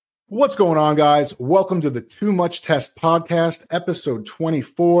What's going on, guys? Welcome to the Too Much Test podcast, episode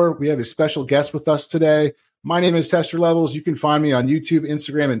 24. We have a special guest with us today. My name is Tester Levels. You can find me on YouTube,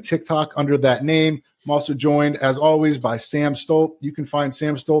 Instagram, and TikTok under that name. I'm also joined, as always, by Sam Stolt. You can find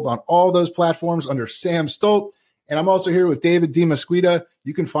Sam Stolt on all those platforms under Sam Stolt. And I'm also here with David DiMasquita.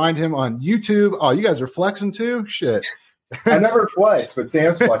 You can find him on YouTube. Oh, you guys are flexing too? Shit. I never flex, but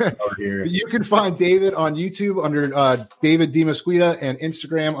Sam's flexing over here. You can find David on YouTube under David DiMasquita and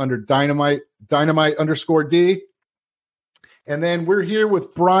Instagram under Dynamite _D. And then we're here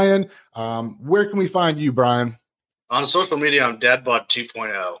with Brian. Where can we find you, Brian? On social media, I'm Dadbot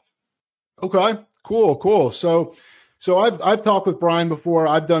 2.0. Okay, cool. So I've talked with Brian before.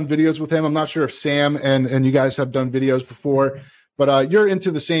 I've done videos with him. I'm not sure if Sam and you guys have done videos before. But you're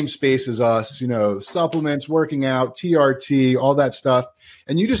into the same space as us, supplements, working out, TRT, all that stuff.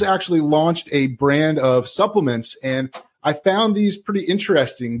 And you just actually launched a brand of supplements. And I found these pretty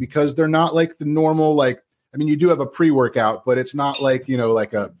interesting because they're not like the normal, you do have a pre-workout, but it's not like,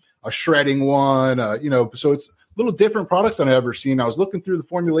 like a shredding one, so it's a little different products than I've ever seen. I was looking through the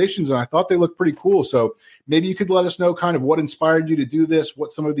formulations and I thought they looked pretty cool. So maybe you could let us know kind of what inspired you to do this,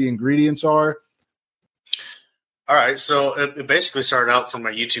 what some of the ingredients are. All right, so it basically started out from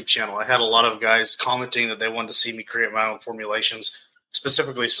my YouTube channel. I had a lot of guys commenting that they wanted to see me create my own formulations,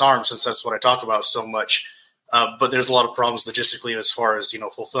 specifically SARM, since that's what I talk about so much. But there's a lot of problems logistically as far as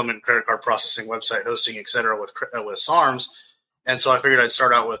fulfillment, credit card processing, website hosting, etc. with SARMs. And so I figured I'd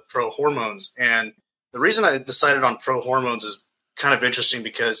start out with Pro Hormones. And the reason I decided on Pro Hormones is kind of interesting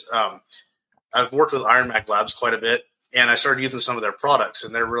because I've worked with Iron Mag Labs quite a bit, and I started using some of their products,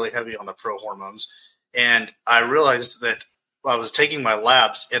 and they're really heavy on the Pro Hormones. And I realized that I was taking my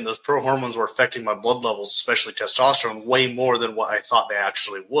labs and those pro hormones were affecting my blood levels, especially testosterone, way more than what I thought they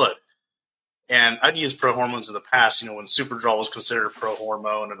actually would. And I'd used pro hormones in the past, when Superdrol was considered a pro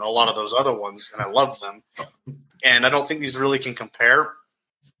hormone and a lot of those other ones, and I loved them. And I don't think these really can compare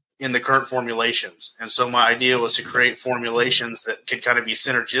in the current formulations. And so my idea was to create formulations that could kind of be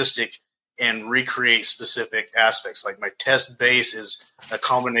synergistic and recreate specific aspects. Like my test base is a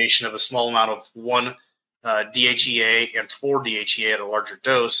combination of a small amount of 1 DHEA and 4 DHEA at a larger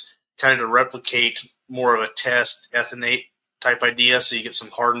dose, kind of to replicate more of a test ethanate type idea. So you get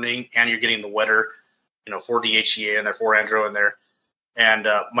some hardening and you're getting the wetter, 4 DHEA in there, 4 andro in there. And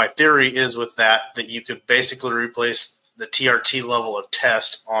my theory is with that you could basically replace the TRT level of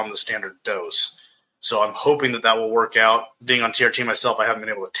test on the standard dose. So I'm hoping that will work out. Being on TRT myself, I haven't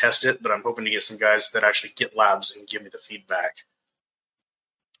been able to test it, but I'm hoping to get some guys that actually get labs and give me the feedback.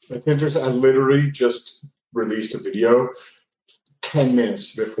 That's interesting. I literally just released a video 10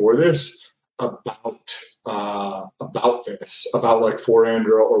 minutes before this about this, about like 4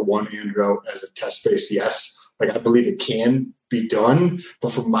 andro or 1 andro as a test base. Yes, I believe it can be done,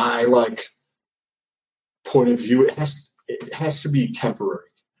 but from my point of view, it has to be temporary.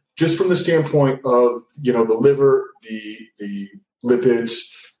 Just from the standpoint of, the liver, the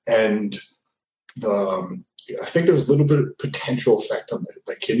lipids, and I think there's a little bit of potential effect on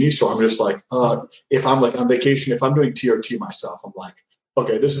the kidneys. So I'm just if I'm on vacation, if I'm doing TRT myself, I'm like,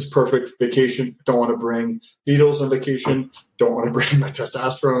 okay, this is perfect. Vacation, don't want to bring needles on vacation, don't want to bring my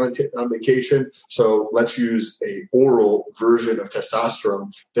testosterone on vacation. So let's use a oral version of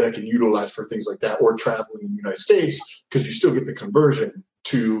testosterone that I can utilize for things like that, or traveling in the United States, because you still get the conversion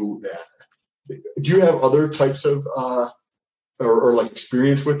to that. Do you have other types of or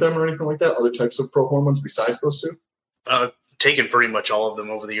experience with them or anything like that? Other types of pro hormones besides those two? I've taken pretty much all of them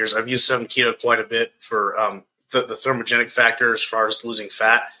over the years. I've used 7 keto quite a bit for the thermogenic factor as far as losing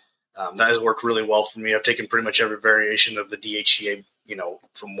fat. That has worked really well for me. I've taken pretty much every variation of the DHEA,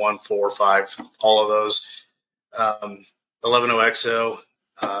 from 1, 4, 5, all of those. 11-OXO,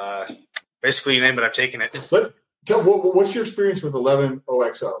 basically you name it, I've taken it. What's your experience with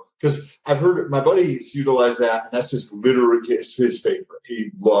 11-OXO? Because I've heard my buddies utilize that, and that's his favorite. He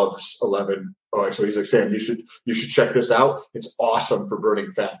loves 11-OXO. He's like, Sam, you should check this out. It's awesome for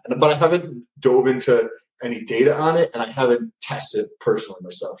burning fat. But I haven't dove into any data on it, and I haven't tested it personally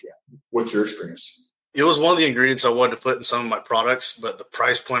myself yet. What's your experience? It was one of the ingredients I wanted to put in some of my products, but the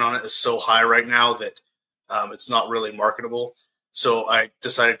price point on it is so high right now that it's not really marketable. So I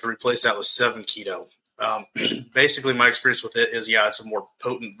decided to replace that with 7 keto. Basically, my experience with it is, it's a more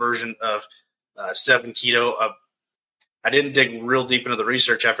potent version of 7 keto. I didn't dig real deep into the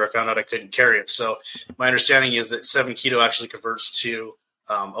research after I found out I couldn't carry it. So my understanding is that 7 keto actually converts to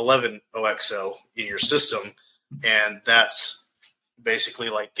 11-OXO in your system, and that's basically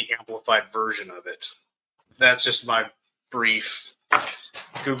like the amplified version of it. That's just my brief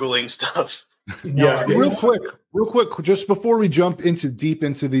Googling stuff. Yes, Real quick, just before we jump deep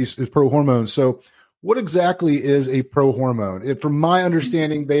into these pro hormones. So, what exactly is a pro hormone? From my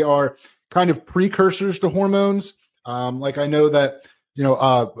understanding, they are kind of precursors to hormones. Like I know that,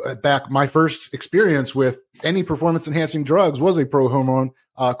 back my first experience with any performance enhancing drugs was a pro hormone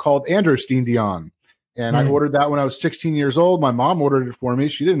called androstenedione. And I ordered that when I was 16 years old. My mom ordered it for me.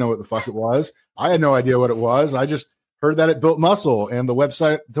 She didn't know what the fuck it was. I had no idea what it was. I just heard that it built muscle, and the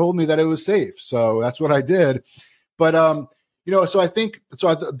website told me that it was safe. So that's what I did. But, so I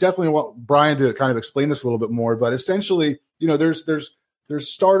definitely want Brian to kind of explain this a little bit more. But essentially, there's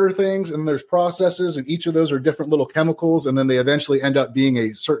starter things and there's processes, and each of those are different little chemicals, and then they eventually end up being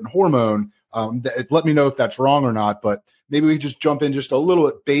a certain hormone. Let me know if that's wrong or not, but maybe we just jump in just a little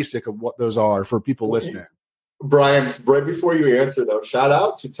bit basic of what those are for people listening. Brian, right before you answer, though, shout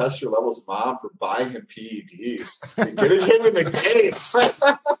out to Test Your Levels mom for buying him PEDs. Getting him in the case.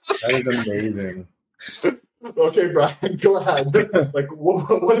 That is amazing. Okay, Brian, go ahead. Like,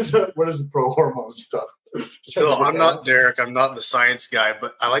 what is the pro hormone stuff? So I'm not Derek. I'm not the science guy,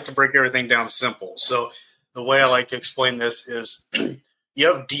 but I like to break everything down simple. So the way I like to explain this is you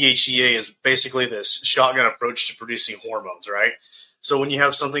have DHEA is basically this shotgun approach to producing hormones, right? So when you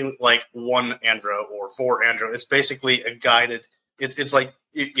have something like 1-andro or 4-andro, it's basically a guided. It's like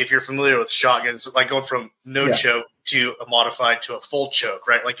if you're familiar with shotguns, it's like going from no choke to a modified to a full choke,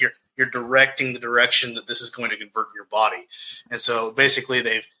 right? Like you're directing the direction that this is going to convert your body. And so basically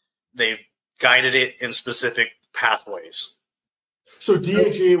they've guided it in specific pathways. So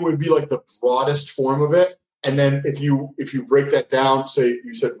DHEA would be like the broadest form of it. And then if you break that down, say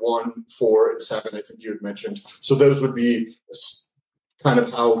you said 1, 4, and 7, I think you had mentioned. So those would be kind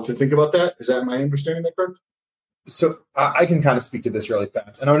of how to think about that. Is that my understanding that correct? So I can kind of speak to this really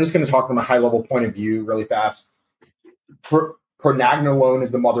fast. And I'm just going to talk from a high-level point of view really fast. Pregnenolone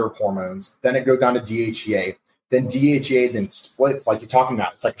is the mother of hormones. Then it goes down to DHEA. Then DHEA then splits, like you're talking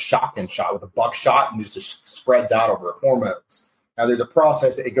about. It's like a shotgun shot with a buckshot, and just spreads out over hormones. Now, there's a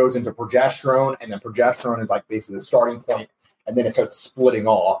process. It goes into progesterone, and then progesterone is like basically the starting point, and then it starts splitting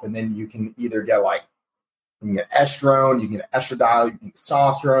off. And then you can either get you can get estrone, you can get estradiol, you can get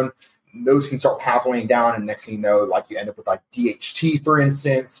testosterone. Those can start pathwaying down, and next thing you know, like you end up with like DHT, for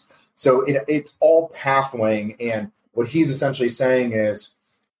instance. So it's all pathwaying, and what he's essentially saying is,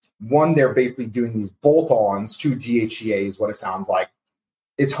 one, they're basically doing these bolt-ons to DHEA is what it sounds like.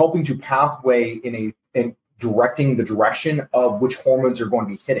 It's helping to pathway in directing the direction of which hormones are going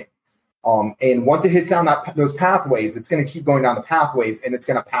to be hitting. And once it hits down those pathways, it's going to keep going down the pathways, and it's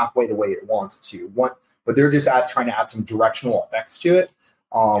going to pathway the way it wants it to. But they're just trying to add some directional effects to it.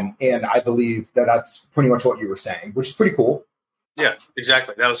 And I believe that's pretty much what you were saying, which is pretty cool. Yeah,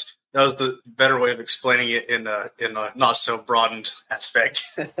 exactly. That was the better way of explaining it in a not so broadened aspect.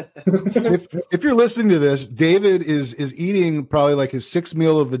 if you're listening to this, David is eating probably like his 6th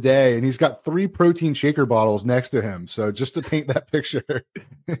meal of the day, and he's got 3 protein shaker bottles next to him. So just to paint that picture,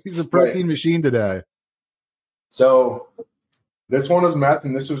 he's a protein machine today. So this one is meth,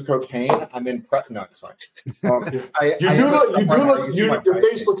 and this was cocaine. I'm in prep. No, it's fine. Your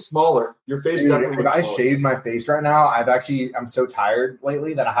face looks smaller. Your face definitely looks smaller. I shaved my face right now. I'm so tired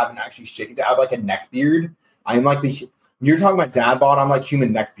lately that I haven't actually shaved it. I have like a neck beard. I'm like you're talking about dad bod. I'm like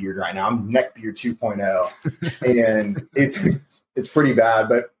human neck beard right now. I'm neck beard 2.0, and it's pretty bad.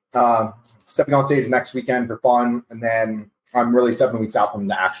 But stepping on stage next weekend for fun, and then I'm really 7 weeks out from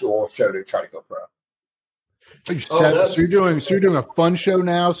the actual show to try to go pro. So you're doing a fun show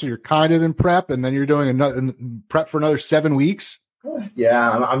now. So you're kind of in prep, and then you're doing another prep for another 7 weeks. Yeah,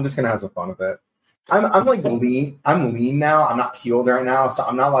 I'm just gonna have some fun with it. I'm like lean. I'm lean now. I'm not peeled right now, so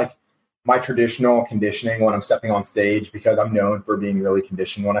I'm not like my traditional conditioning when I'm stepping on stage, because I'm known for being really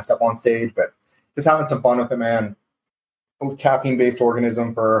conditioned when I step on stage. But just having some fun with it, man. With caffeine-based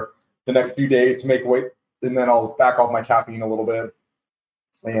organism for the next few days to make weight, and then I'll back off my caffeine a little bit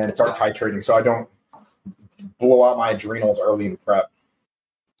and start titrating, so I don't blow out my adrenals early in prep.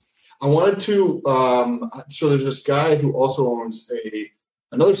 I wanted to so there's this guy who also owns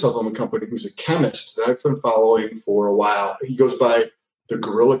another supplement company who's a chemist that I've been following for a while. He goes by the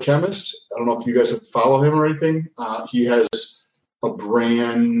Gorilla Chemist. I don't know if you guys follow him or anything. He has a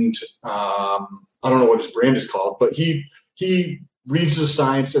brand. I don't know what his brand is called, but he reads the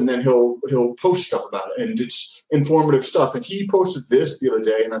science, and then he'll post stuff about it, and it's informative stuff. And he posted this the other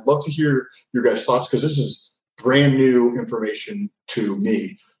day, and I'd love to hear your guys' thoughts, because this is brand new information to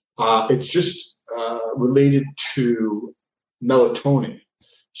me. It's just related to melatonin.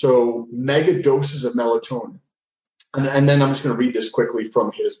 So mega doses of melatonin. And then I'm just going to read this quickly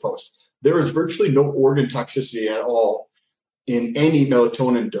from his post. There is virtually no organ toxicity at all in any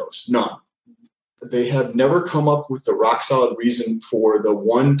melatonin dose, none. they have never come up with the rock solid reason for the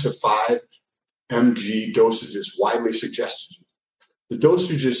 1 to 5 mg dosages widely suggested. The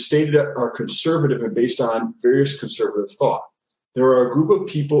dosages stated are conservative and based on various conservative thought. There are a group of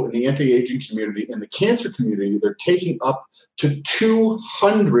people in the anti-aging community and the cancer community that are taking up to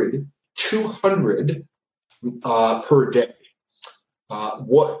 200 per day.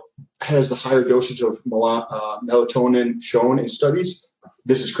 What has the higher dosage of melatonin shown in studies?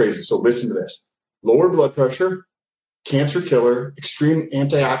 This is crazy. So listen to this. Lower blood pressure, cancer killer, extreme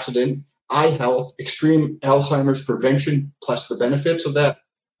antioxidant, eye health, extreme Alzheimer's prevention, plus the benefits of that,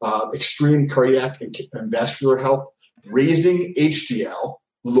 extreme cardiac and vascular health, raising HDL,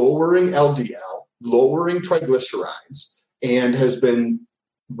 lowering LDL, lowering triglycerides, and has been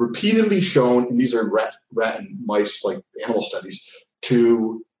repeatedly shown, and these are rat and mice, like animal studies,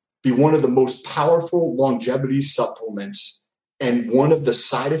 to be one of the most powerful longevity supplements. And one of the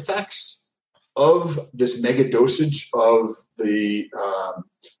side effects of this mega dosage of the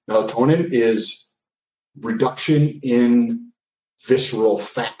melatonin is reduction in visceral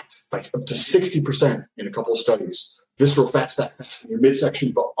fat by up to 60% in a couple of studies. Visceral fat's that fat in your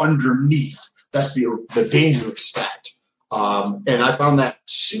midsection, but underneath, that's the dangerous fat. And I found that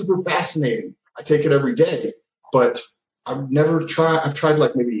super fascinating. I take it every day, but I've tried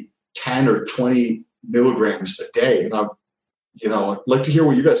like maybe 10 or 20 milligrams a day. And I'd like to hear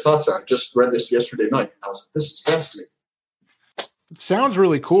what you guys' thoughts are. I just read this yesterday night. And I was like, this is fascinating. It sounds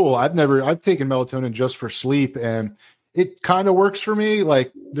really cool. I've taken melatonin just for sleep, and it kind of works for me.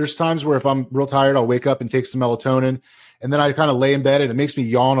 Like, there's times where if I'm real tired, I'll wake up and take some melatonin, and then I kind of lay in bed and it makes me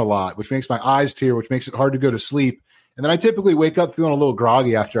yawn a lot, which makes my eyes tear, which makes it hard to go to sleep. And then I typically wake up feeling a little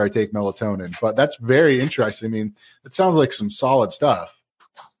groggy after I take melatonin, but that's very interesting. I mean, it sounds like some solid stuff.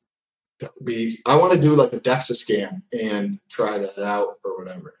 I want to do like a DEXA scan and try that out or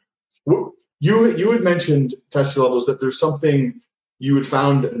whatever. You had mentioned test your levels, that there's something you had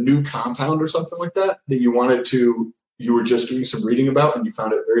found, a new compound or something like that you were just doing some reading about and you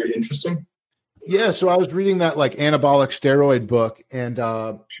found it very interesting. Yeah. So I was reading that like anabolic steroid book, and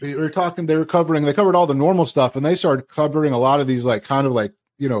they covered all the normal stuff, and they started covering a lot of these like kind of like,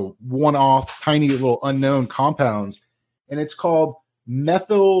 one-off tiny little unknown compounds. And it's called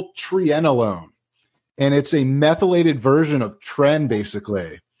methyltrianolone, and it's a methylated version of tren,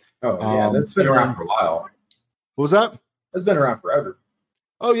 basically. Oh yeah, that's been around for a while. What was that? It's been around forever.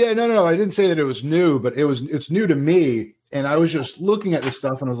 Oh yeah, no. I didn't say that it was new, but it's new to me. And I was just looking at this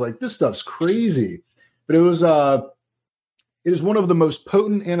stuff and I was like, this stuff's crazy. But it is one of the most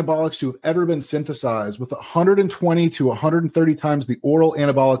potent anabolics to have ever been synthesized, with 120 to 130 times the oral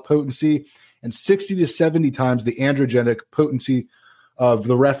anabolic potency and 60 to 70 times the androgenic potency of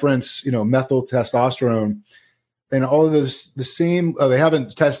the reference, methyl testosterone. And all of this, the same, they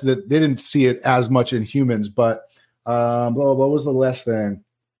haven't tested it. They didn't see it as much in humans, but what was the last thing?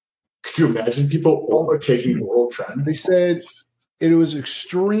 Could you imagine people taking oral tren? They said it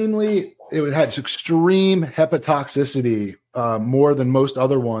had extreme hepatotoxicity, more than most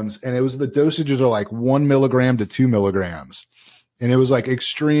other ones. And it was, the dosages are like 1 milligram to 2 milligrams. And it was like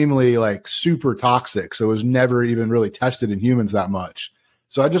extremely like super toxic. So it was never even really tested in humans that much.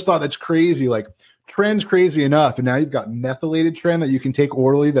 So I just thought that's crazy. Like, tren's crazy enough. And now you've got methylated tren that you can take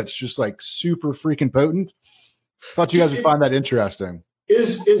orally. That's just like super freaking potent. Thought you guys would find that interesting.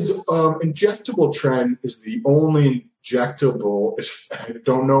 Is injectable tren is the only injectable, I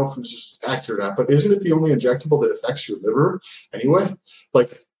don't know if this is accurate or not, but isn't it the only injectable that affects your liver anyway?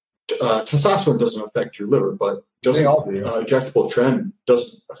 Like testosterone doesn't affect your liver, but injectable tren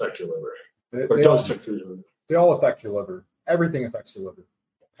doesn't affect your liver. Or does affect your liver. They all affect your liver. Everything affects your liver.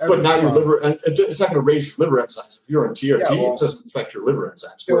 But not your liver, and it's not going to raise your liver enzymes. If you're on TRT, it doesn't affect your liver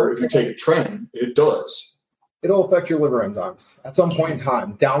enzymes. Where if you take a tren, it does. It'll affect your liver enzymes at some point in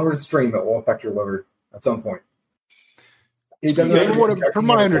time. Downward stream, it will affect your liver at some point. It doesn't. From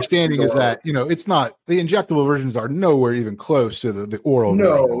my understanding is that it's not, the injectable versions are nowhere even close to the oral.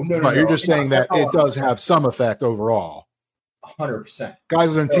 No. You're just saying that it does have some effect overall. 100%.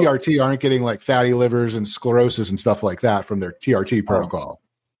 Guys on TRT aren't getting like fatty livers and sclerosis and stuff like that from their TRT protocol.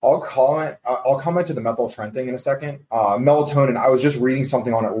 I'll comment to the methyl tren thing in a second. Melatonin, I was just reading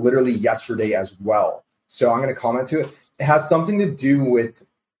something on it literally yesterday as well. So I'm going to comment to it. It has something to do with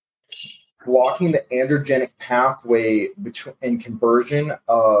blocking the androgenic pathway in conversion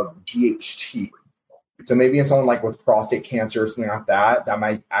of DHT. So maybe in someone like with prostate cancer or something like that, that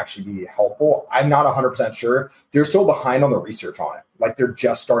might actually be helpful. I'm not 100% sure. They're still behind on the research on it. Like, they're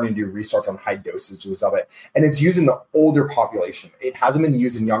just starting to do research on high dosages of it. And it's used in the older population. It hasn't been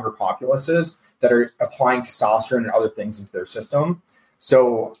used in younger populaces that are applying testosterone and other things into their system.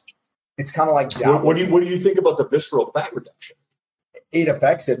 So It's kind of like what do you think about the visceral fat reduction? It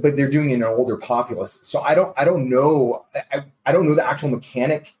affects it, but they're doing it in an older populace. So I don't know. I don't know the actual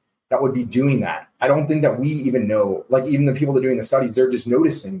mechanic that would be doing that. I don't think that we even know, like even the people that are doing the studies, they're just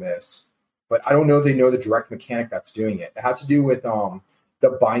noticing this, but I don't know if they know the direct mechanic that's doing it. It has to do with the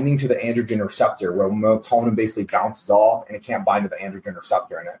binding to the androgen receptor, where melatonin basically bounces off and it can't bind to the androgen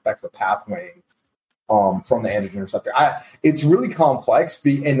receptor, and it affects the pathway from the androgen receptor. It's really complex,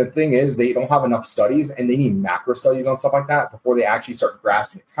 and the thing is, they don't have enough studies, and they need macro studies on stuff like that before they actually start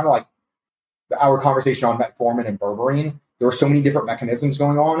grasping. It's kind of like our conversation on metformin and berberine. There were so many different mechanisms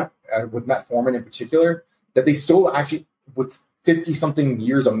going on with metformin in particular that they still actually, with 50-something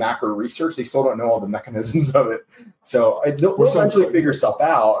years of macro research, they still don't know all the mechanisms of it. So they'll eventually figure stuff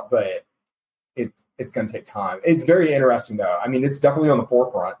out, but it's going to take time. It's very interesting, though. I mean, it's definitely on the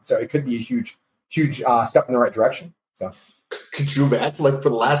forefront, so it could be a huge step in the right direction. So, could you imagine, like, for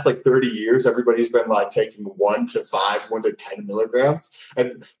the last 30 years, everybody's been like taking 1 to 5, 1 to 10 milligrams,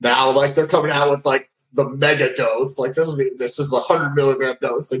 and now they're coming out with the mega dose. Like, this is 100 milligram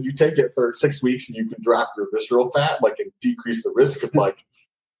dose, and you take it for 6 weeks, and you can drop your visceral fat, and decrease the risk of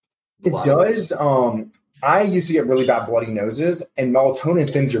It does. I used to get really bad bloody noses, and melatonin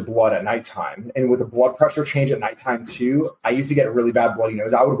thins your blood at nighttime. And with the blood pressure change at nighttime too, I used to get a really bad bloody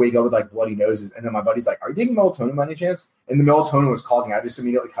nose. I would wake up with bloody noses, and then my buddy's like, "Are you taking melatonin by any chance?" And the melatonin was causing. I just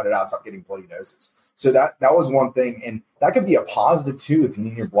immediately cut it out and stopped getting bloody noses. So that was one thing, and that could be a positive too if you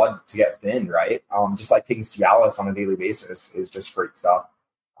need your blood to get thinned, right? Just like taking Cialis on a daily basis is just great stuff.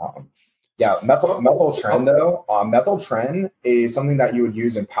 Methyltren though. Methyltren is something that you would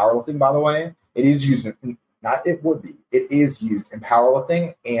use in powerlifting, by the way. It is used it is used in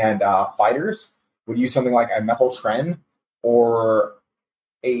powerlifting, and fighters would use something like a methyltren or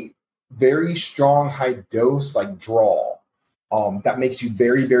a very strong high dose draw that makes you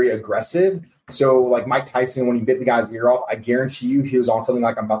very, very aggressive. So like Mike Tyson, when he bit the guy's ear off, I guarantee you he was on something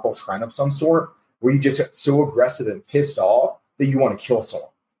like a methyltren of some sort, where you just so aggressive and pissed off that you want to kill someone.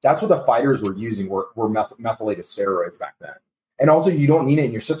 That's what the fighters were using were methylated steroids back then. And also, you don't need it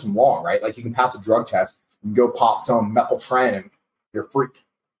in your system long, right? Like, you can pass a drug test, you can go pop some methyltren, and you're a freak.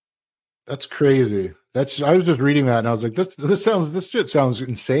 That's crazy. I was just reading that, and I was like, this shit sounds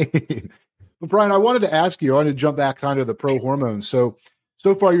insane. But Brian, I wanted to ask you, I wanted to jump back kind of the pro hormones. So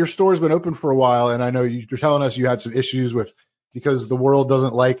far, your store's been open for a while, and I know you're telling us you had some issues because the world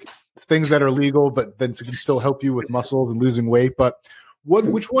doesn't like things that are legal, but then can still help you with muscles and losing weight. But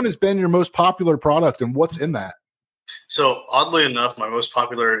which one has been your most popular product, and what's in that? So oddly enough, my most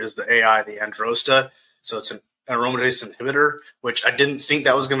popular is the AI, the Androsta. So it's an aromatase inhibitor, which I didn't think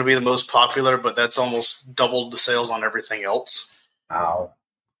that was going to be the most popular, but that's almost doubled the sales on everything else. Wow.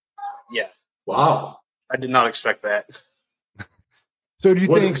 Yeah. Wow. I did not expect that. So do you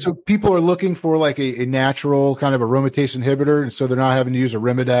think people are looking for a natural kind of aromatase inhibitor, and so they're not having to use a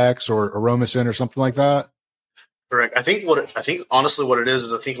Arimidex or Aromacin or something like that? Correct. I think honestly what it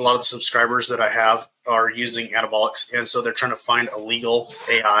is I think a lot of the subscribers that I have are using anabolics, and so they're trying to find a legal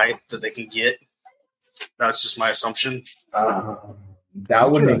AI that they can get. That's just my assumption.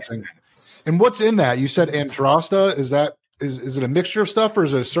 That would make sense. And what's in that? You said Androsta. Is it a mixture of stuff, or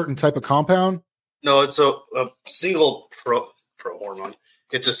is it a certain type of compound? No, it's a single pro hormone.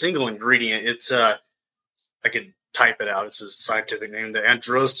 It's a single ingredient. It's I could type it out. It's a scientific name. The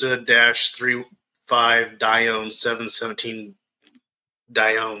Androsta -3 5-dione 717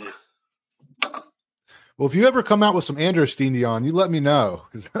 dione. Well, if you ever come out with some androstenedione, you let me know,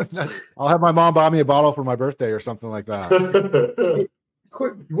 because I'll have my mom buy me a bottle for my birthday or something like that.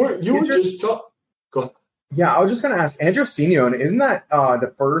 You were just talking. Go ahead. Yeah, I was just going to ask, androstenedione, isn't that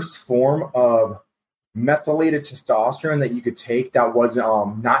the first form of methylated testosterone that you could take that was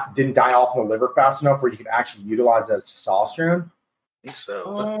didn't die off in the liver fast enough where you could actually utilize it as testosterone? I think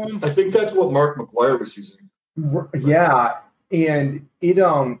so. I think that's what Mark McGuire was using. Yeah, and it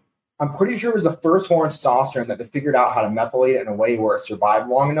I'm pretty sure it was the first form of testosterone that they figured out how to methylate it in a way where it survived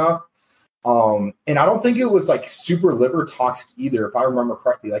long enough. And I don't think it was super liver toxic either, if I remember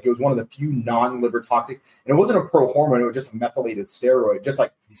correctly. It was one of the few non-liver toxic, and it wasn't a pro hormone; it was just a methylated steroid, just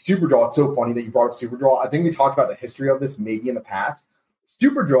like Superdrol. It's so funny that you brought up Superdrol. I think we talked about the history of this maybe in the past.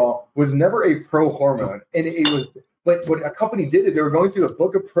 Superdrol was never a pro hormone, and it was. But what a company did is they were going through the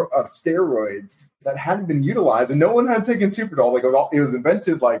book of steroids that hadn't been utilized, and no one had taken Superdrol. It was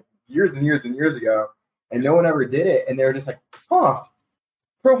invented years and years and years ago, and no one ever did it. And they were just pro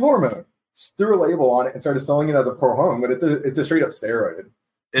hormone. Threw a label on it and started selling it as a pro hormone, but it's a straight up steroid.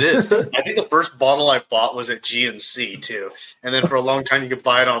 It is. I think the first bottle I bought was at GNC too, and then for a long time you could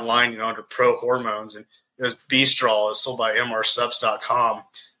buy it online, under pro hormones, and it was Bestrol. It was sold by MRSubs.com.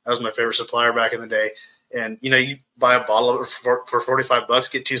 That was my favorite supplier back in the day. And, you buy a bottle of it for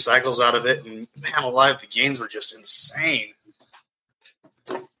 $45, get 2 cycles out of it, and man alive, the gains were just insane.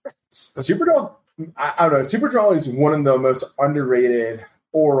 Superdrol, I don't know. Superdrol is one of the most underrated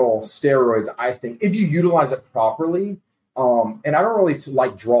oral steroids, I think, if you utilize it properly. And I don't really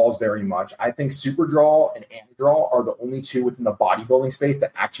like draws very much. I think Superdrol and Anadrol are the only two within the bodybuilding space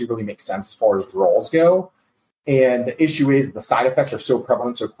that actually really make sense as far as draws go. And the issue is the side effects are so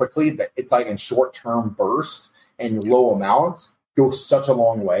prevalent so quickly that it's like in short-term bursts and low amounts go such a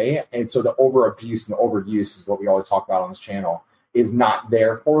long way. And so the overabuse and the overuse is what we always talk about on this channel is not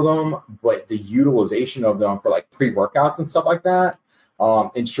there for them, but the utilization of them for like pre-workouts and stuff like that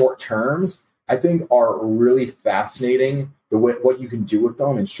in short terms, I think are really fascinating what you can do with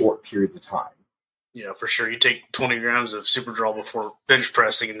them in short periods of time. Yeah, for sure. You take 20 grams of Superdrol before bench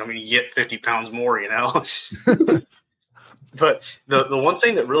pressing, and you get 50 pounds more, But the one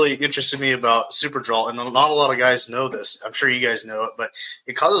thing that really interested me about Superdrol, and not a lot of guys know this, I'm sure you guys know it, but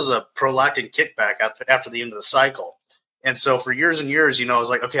it causes a prolactin kickback after the end of the cycle. And so for years and years, I was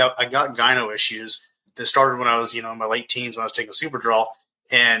like, okay, I got gyno issues that started when I was, in my late teens when I was taking Superdrol.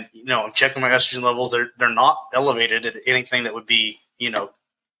 And, I'm checking my estrogen levels. They're not elevated at anything that would be,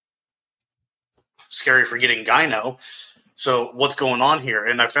 scary for getting gyno. So what's going on here?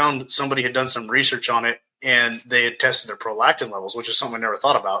 And I found somebody had done some research on it, and they had tested their prolactin levels, which is something I never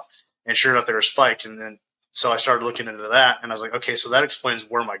thought about. And sure enough, they were spiked. And then so I started looking into that, and I was like, okay, so that explains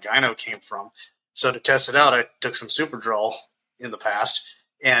where my gyno came from. So to test it out, I took some Superdrol in the past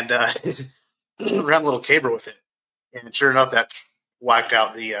and ran a little caber with it. And sure enough, that whacked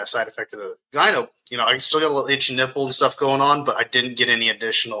out the side effect of the gyno. I still got a little itchy nipple and stuff going on, but I didn't get any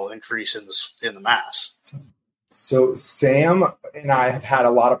additional increase in the mass. So Sam and I have had a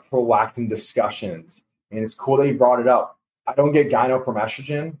lot of prolactin discussions, and it's cool that you brought it up. I don't get gyno from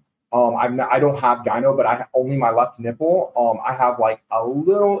estrogen. I don't have gyno, but I only my left nipple. I have like a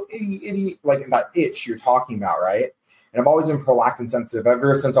little itty, like that itch you're talking about, right? And I've always been prolactin sensitive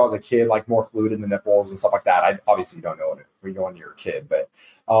ever since I was a kid, like more fluid in the nipples and stuff like that. I obviously don't know when you're a kid, but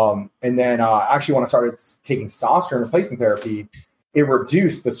and then actually when I started taking testosterone replacement therapy, it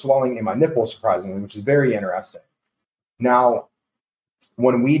reduced the swelling in my nipples surprisingly, which is very interesting. Now,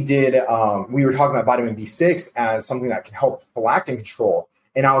 when we did, we were talking about vitamin B6 as something that can help prolactin control.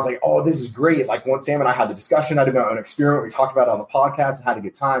 And I was like, oh, this is great. Like once Sam and I had the discussion, I did my own experiment. We talked about it on the podcast and had a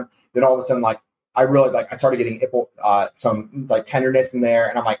good time. Then all of a sudden, I really I started getting some like tenderness in there.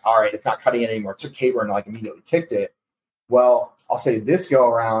 And I'm like, all right, it's not cutting it anymore. Took caber and immediately kicked it. Well, I'll say this go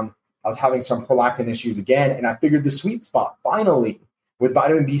around, I was having some prolactin issues again. And I figured the sweet spot finally with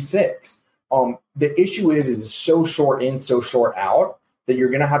vitamin B6. The issue is it's so short in, so short out that you're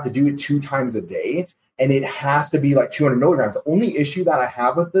going to have to do it 2 times a day. And it has to be like 200 milligrams. The only issue that I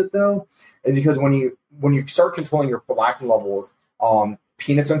have with it though, is because when you start controlling your prolactin levels,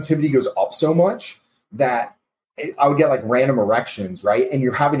 penis sensitivity goes up so much that I would get like random erections, right? And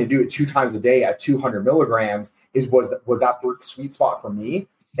you're having to do it 2 times a day at 200 milligrams was that the sweet spot for me.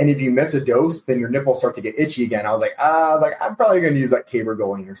 And if you miss a dose, then your nipples start to get itchy again. I was like, I'm probably going to use like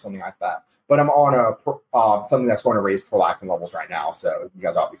cabergoline or something like that. But I'm on something that's going to raise prolactin levels right now. So you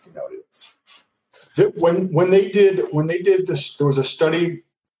guys obviously know what it is. When they did this, there was a study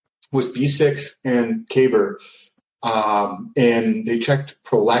with B6 and caber, and they checked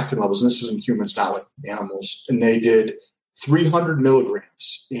prolactin levels. And this was in humans, not like animals. And they did 300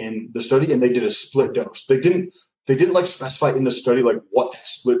 milligrams in the study, and they did a split dose. They didn't like specify in the study like what that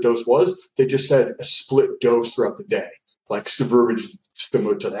split dose was. They just said a split dose throughout the day, like verbiage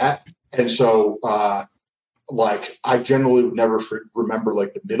similar to that. And so, I generally would never remember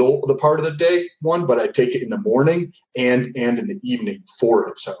like the middle of the part of the day one, but I take it in the morning and in the evening for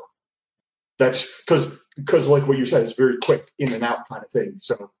it. So that's because like what you said, it's very quick in and out kind of thing.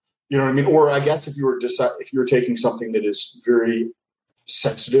 So, you know what I mean? Or I guess if you were taking something that is very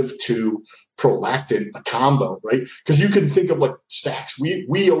sensitive to prolactin, a combo, right? Because you can think of like stacks.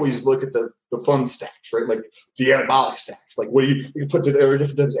 We always look at the fun stacks, right? Like the anabolic stacks. Like what you can put together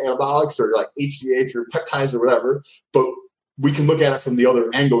different types of anabolics or like HGH or peptides or whatever. But we can look at it from the other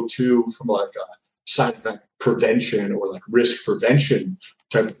angle too, from like a side effect prevention or like risk prevention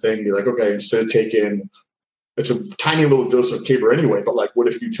type of thing. Be like, okay, instead of taking, it's a tiny little dose of caber anyway, but like what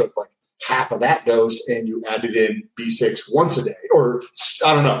if you took like half of that dose and you added in B6 once a day, or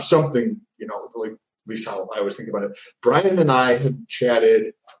I don't know, something, like at least how I always think about it. Brian and I had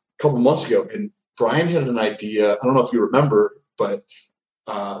chatted a couple months ago, and Brian had an idea. I don't know if you remember, but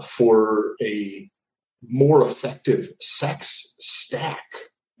for a more effective sex stack.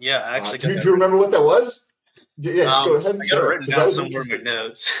 Yeah, I actually. Do you remember what that was? Yeah, go ahead. I got it written down somewhere in my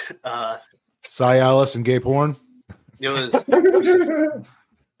notes. Cialis and gay porn. It was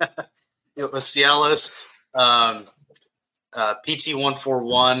Cialis,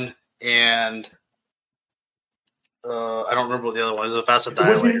 PT141, and I don't remember what the other one is. A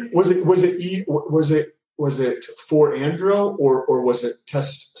vasodilator. Was it for andro or was it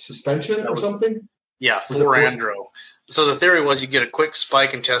test suspension or something? Yeah, for andro. So the theory was you get a quick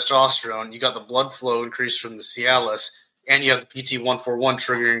spike in testosterone, you got the blood flow increase from the Cialis, and you have the PT141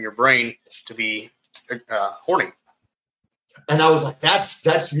 triggering your brain to be horny. And I was like,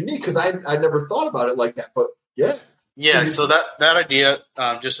 that's unique because I never thought about it like that. But yeah. Yeah, so that idea,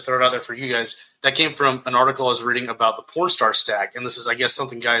 just to throw it out there for you guys, that came from an article I was reading about the porn star stack. And this is, I guess,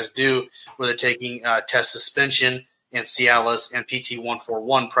 something guys do where they're taking test suspension and Cialis and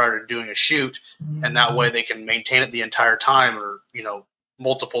PT141 prior to doing a shoot. And that way they can maintain it the entire time or,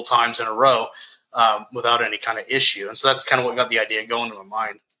 multiple times in a row without any kind of issue. And so that's kind of what got the idea going in my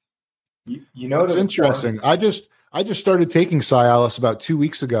mind. That's interesting. I just started taking Cialis about 2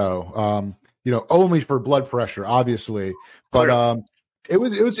 weeks ago. Only for blood pressure, obviously. But it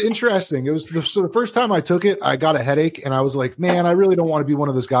was interesting. It was the first time I took it, I got a headache, and I was like, man, I really don't want to be one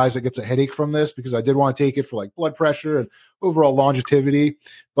of those guys that gets a headache from this because I did want to take it for like blood pressure and overall longevity.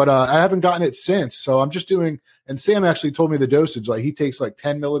 But I haven't gotten it since. So I'm just doing, and Sam actually told me the dosage. Like he takes like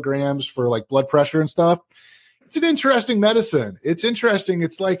 10 milligrams for like blood pressure and stuff. It's an interesting medicine. It's interesting.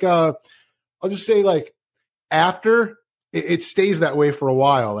 It's like, I'll just say like after it stays that way for a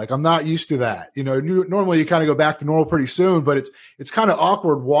while. Like I'm not used to that. Normally you kind of go back to normal pretty soon, but it's kind of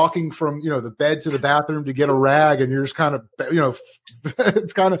awkward walking from, the bed to the bathroom to get a rag. And you're just kind of,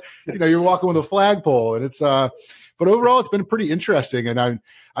 it's kind of, you're walking with a flagpole and it's, but overall it's been pretty interesting. And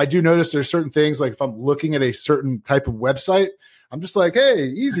I do notice there's certain things, like if I'm looking at a certain type of website, I'm just like, hey,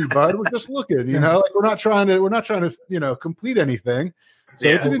 easy, bud. We're just looking, like we're not trying to, complete anything. So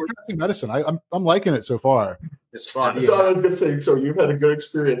it's an interesting medicine. I'm liking it so far. It's fun. So I was going to say, so you've had a good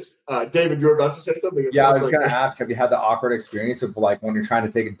experience. David, you were about to say something. Yeah, I was going to ask, have you had the awkward experience of like when you're trying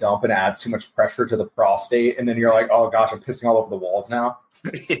to take a dump and it adds too much pressure to the prostate and then you're like, oh gosh, I'm pissing all over the walls now?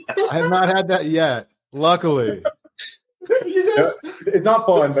 I have not had that yet, luckily. It's not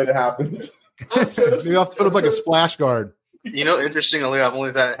fun, but it happens. Maybe I'll put up like a splash guard. Interestingly, I've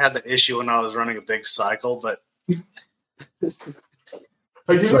only had the issue when I was running a big cycle, but...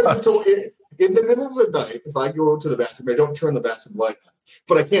 In the middle of the night, if I go to the bathroom, I don't turn the bathroom light on,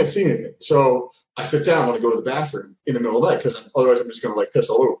 but I can't see anything. So I sit down when I go to the bathroom in the middle of the night because otherwise I'm just going to like piss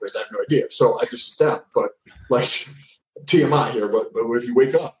all over the place. I have no idea. So I just sit down. But like TMI here, but if you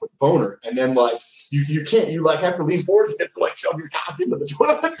wake up with a boner and then like you can't, you like have to lean forward and like shove your cock into the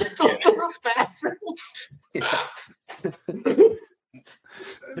toilet to go to the bathroom.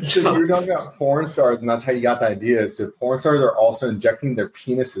 So you're talking about porn stars, and that's how you got the idea. So porn stars are also injecting their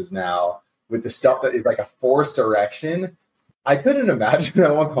penises now with the stuff that is like a forced erection. I couldn't imagine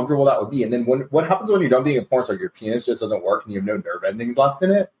how uncomfortable that would be. And then what happens when you're done being a porn star? Your penis just doesn't work and you have no nerve endings left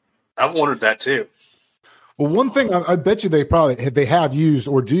in it? I've wondered that too. Well, one thing I bet you they have used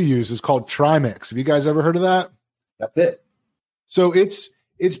or do use is called Trimix. Have you guys ever heard of that? That's it. So it's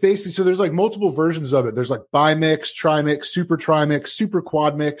basically, so there's like multiple versions of it. There's like Bimix, Trimix, Super Trimix, Super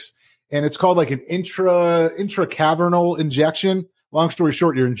Quad Mix, and it's called like an intracavernal injection. Long story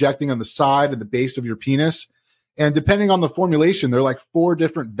short, you're injecting on the side and the base of your penis. And depending on the formulation, they're like 4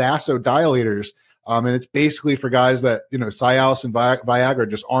 different vasodilators. And it's basically for guys that, Cialis and Viagra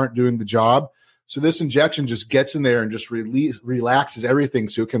just aren't doing the job. So this injection just gets in there and just relaxes everything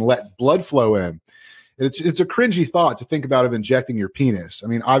so it can let blood flow in. It's a cringy thought to think about of injecting your penis. I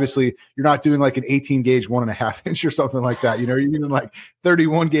mean, obviously, you're not doing like an 18 gauge 1.5 inch or something like that. You're using like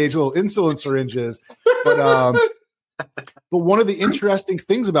 31 gauge little insulin syringes. But one of the interesting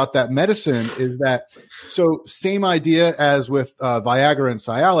things about that medicine is that, so same idea as with Viagra and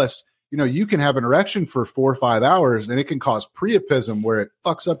Cialis, you can have an erection for 4 or 5 hours and it can cause priapism where it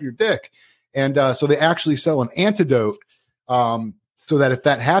fucks up your dick. And so they actually sell an antidote so that if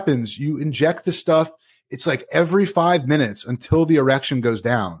that happens, you inject the stuff. It's like every 5 minutes until the erection goes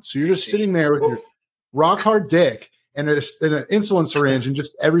down. So you're just sitting there with your rock hard dick and an insulin syringe, and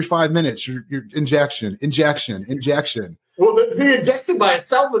just every 5 minutes, your injection. Well, the injection by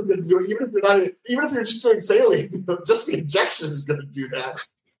itself is going to do it, even if you're just doing saline. Just the injection is going to do that.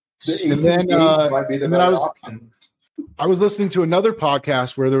 And then I was listening to another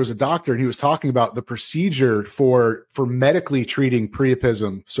podcast where there was a doctor and he was talking about the procedure for medically treating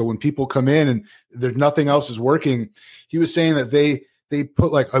priapism. So when people come in and there's nothing else is working, he was saying that they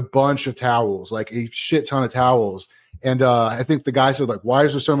put like a bunch of towels, like a shit ton of towels. And I think the guy said, like, why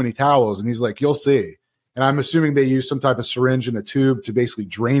is there so many towels? And he's like, you'll see. And I'm assuming they use some type of syringe and a tube to basically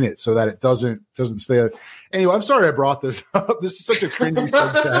drain it so that it doesn't stay. Anyway, I'm sorry I brought this up. This is such a cringy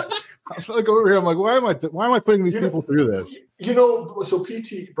subject. I feel like over here, I'm like, why am I putting these people through this? So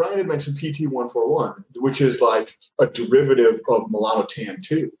Brian had mentioned PT141, which is like a derivative of melanotan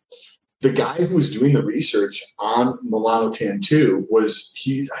 2. The guy who was doing the research on melanotan 2 was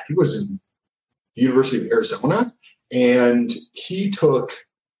in the University of Arizona, and he took,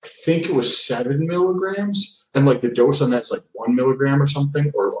 I think it was 7 milligrams, and like the dose on that's like 1 milligram or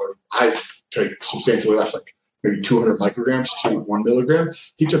something, or I take substantially less, like maybe 200 micrograms to 1 milligram.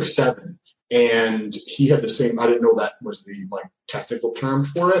 He took 7, and he had the same. I didn't know that was the like technical term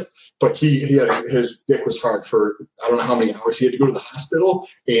for it, but he had his dick was hard for I don't know how many hours. He had to go to the hospital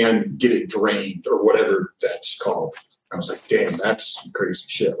and get it drained or whatever that's called. I was like, damn, that's crazy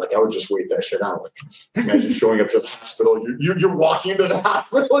shit. Like, I would just wait that shit out. Like, imagine showing up to the hospital. You're walking into the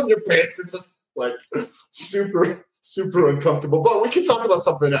hospital and your pants are just like super, super uncomfortable. But we can talk about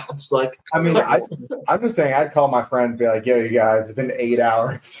something else. Like, I mean, I'm just saying, I'd call my friends, be like, yo, you guys, it's been 8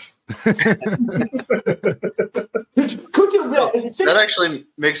 hours. That actually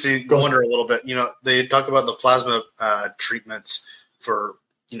makes me wonder a little bit. They talk about the plasma treatments for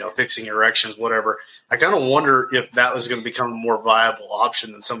fixing erections, whatever. I kind of wonder if that was going to become a more viable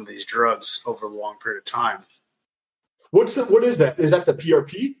option than some of these drugs over a long period of time. What is that? Is that the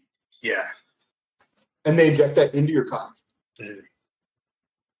PRP? Yeah. And they inject that into your cock. Mm-hmm.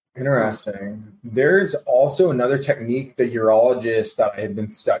 Interesting. There's also another technique the urologist that I have been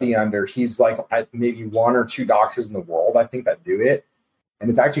studying under. He's like maybe 1 or 2 doctors in the world, I think, that do it. And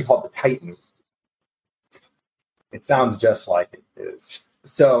it's actually called the Titan. It sounds just like it is.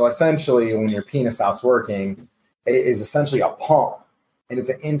 So essentially, when your penis stops working, it is essentially a pump. And it's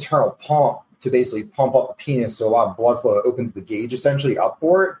an internal pump to basically pump up the penis so a lot of blood flow opens the gauge essentially up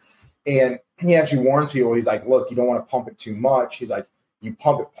for it. And he actually warns people, he's like, look, you don't want to pump it too much. He's like, you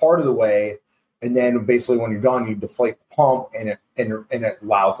pump it part of the way, and then basically when you're done, you deflate the pump, and it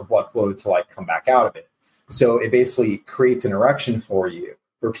allows the blood flow to like come back out of it. So it basically creates an erection for you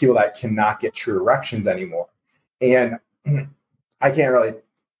for people that cannot get true erections anymore. And I can't really,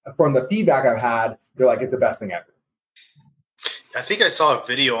 from the feedback I've had, they're like, it's the best thing ever. I think I saw a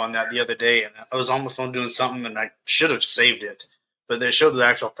video on that the other day, and I was on my phone doing something, and I should have saved it, but they showed the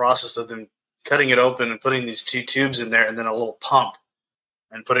actual process of them cutting it open and putting these 2 tubes in there, and then a little pump,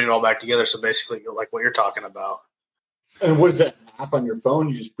 and putting it all back together. So basically, like what you're talking about. And what is that app on your phone?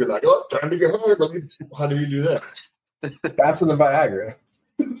 You just be like, oh, time to get hard. How do you do that? Faster than Viagra.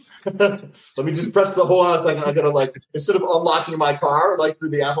 Let me just press the hold on a second. I gotta instead of unlocking my car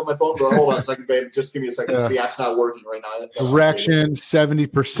through the app on my phone, but hold on a second, babe. Just give me a second. Yeah. The app's not working right now. Erection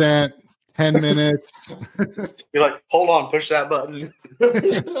 70%, 10 minutes. You're like, hold on, push that button.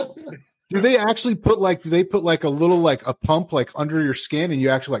 Do they actually put a little a pump under your skin and you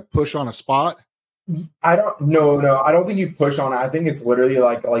actually push on a spot? I don't I don't think you push on it. I think it's literally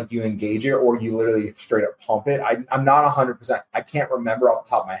like you engage it or you literally straight up pump it. I'm not 100%. I can't remember off the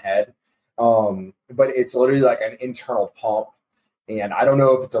top of my head. But it's literally like an internal pump, and I don't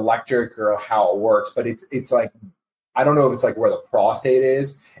know if it's electric or how it works, but it's like, I don't know if it's like where the prostate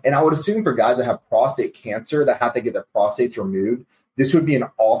is. And I would assume for guys that have prostate cancer that have to get their prostates removed, this would be an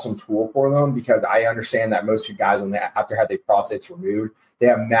awesome tool for them, because I understand that most of you guys, when they after have their prostates removed, they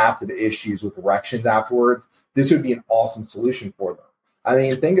have massive issues with erections afterwards. This would be an awesome solution for them. I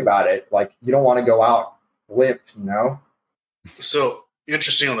mean, think about it. You don't want to go out limp, So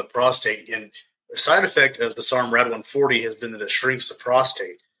interesting on the prostate, and the side effect of the SARM Rad 140 has been that it shrinks the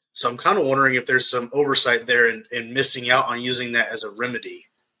prostate. So I'm kind of wondering if there's some oversight there in missing out on using that as a remedy.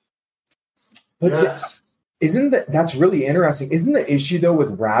 But yes. That's really interesting. Isn't the issue though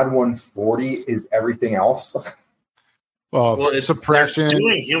with Rad 140 is everything else? Well, it's suppression.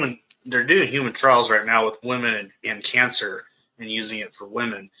 They're doing human trials right now with women and cancer and using it for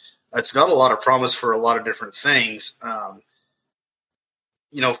women. It's got a lot of promise for a lot of different things. From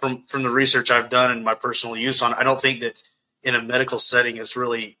the research I've done and my personal use on it, I don't think that in a medical setting it's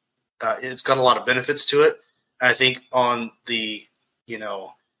really it's got a lot of benefits to it. And I think on the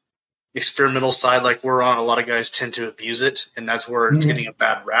experimental side, like we're on, a lot of guys tend to abuse it, and that's where it's getting a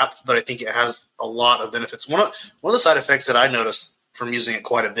bad rap. But I think it has a lot of benefits. One of the side effects that I noticed from using it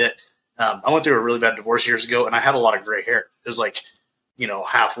quite a bit, I went through a really bad divorce years ago, and I had a lot of gray hair. It was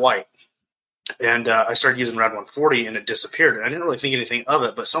half white. And I started using Rad 140, and it disappeared. And I didn't really think anything of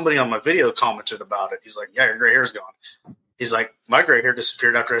it, but somebody on my video commented about it. He's like, yeah, your gray hair's gone. He's like, my gray hair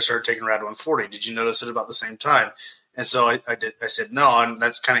disappeared after I started taking Rad 140. Did you notice it about the same time? And so I did. I said, no, and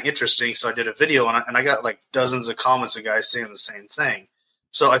that's kind of interesting. So I did a video, and I got dozens of comments of guys saying the same thing.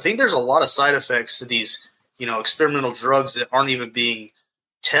 So I think there's a lot of side effects to these, experimental drugs that aren't even being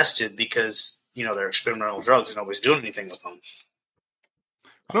tested because, they're experimental drugs and nobody's doing anything with them.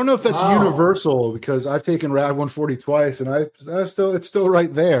 I don't know if that's universal because I've taken Rad 140 twice and it's still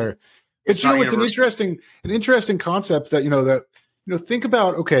right there. But it's an interesting concept that, think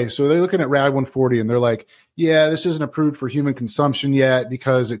about, okay, so they're looking at Rad 140 and they're like, yeah, this isn't approved for human consumption yet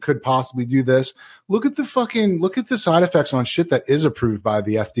because it could possibly do this. Look at the side effects on shit that is approved by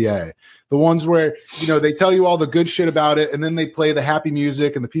the FDA. The ones where, they tell you all the good shit about it and then they play the happy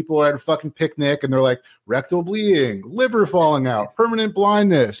music and the people are at a fucking picnic and they're like rectal bleeding, liver falling out, permanent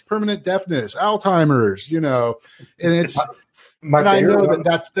blindness, permanent deafness, Alzheimer's, and it's, and I know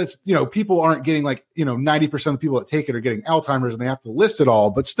that's people aren't getting 90% of the people that take it are getting Alzheimer's and they have to list it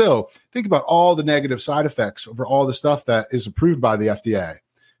all. But still, think about all the negative side effects over all the stuff that is approved by the FDA.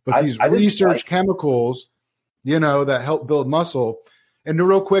 But these research chemicals, that help build muscle. And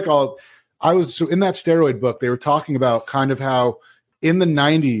real quick, in that steroid book, they were talking about kind of how in the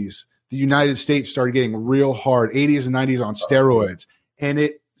 90s, the United States started getting real hard, 80s and 90s on steroids. And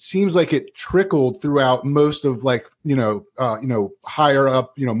it seems like it trickled throughout most of higher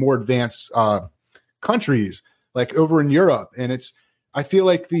up, more advanced countries, like over in Europe. And I feel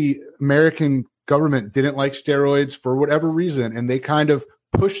like the American government didn't like steroids for whatever reason. And they kind of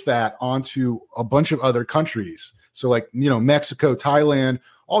pushed that onto a bunch of other countries. So Mexico, Thailand,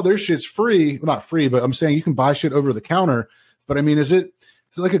 all their shit's free. Well, not free, but I'm saying you can buy shit over the counter. But I mean, is it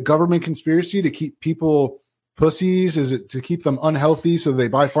like a government conspiracy to keep people pussies? Is it to keep them unhealthy so they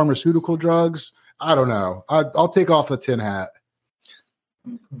buy pharmaceutical drugs? I don't know. I'll take off the tin hat.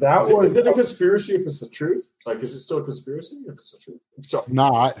 Is it a conspiracy if it's the truth? Is it still a conspiracy if it's the truth? So,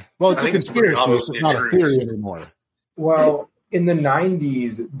 not. Well, it's a conspiracy. It's not a theory anymore. Well, in the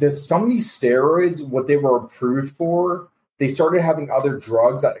 90s, some of these steroids, what they were approved for, they started having other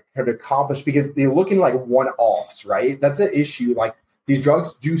drugs that could accomplish because they're looking like one-offs, right? That's an issue. Like these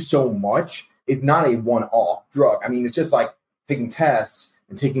drugs do so much. It's not a one-off drug. I mean, it's just like taking tests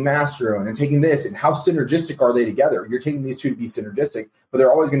and taking Masteron and taking this, and how synergistic are they together? You're taking these two to be synergistic, but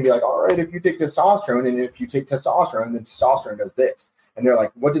they're always going to be like, all right, if you take testosterone, and if you take testosterone, then testosterone does this. And they're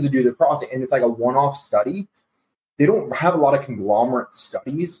like, what does it do to the prostate? And it's like a one-off study. They don't have a lot of conglomerate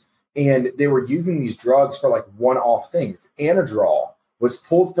studies, and they were using these drugs for like one-off things. Anadrol was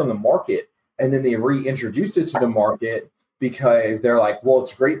pulled from the market, and then they reintroduced it to the market because they're like, well,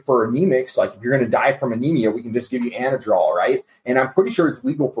 it's great for anemics. Like if you're going to die from anemia, we can just give you Anadrol, right? And I'm pretty sure it's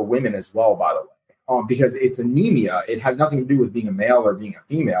legal for women as well, by the way, because it's anemia. It has nothing to do with being a male or being a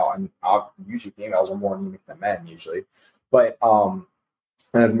female. And usually females are more anemic than men usually, but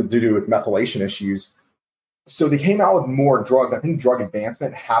and to do with methylation issues. So they came out with more drugs. I think drug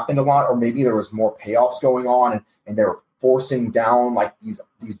advancement happened a lot, or maybe there was more payoffs going on, and they were forcing down like these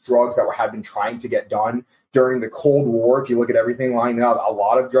drugs that had been trying to get done during the Cold War. If you look at everything lined up, a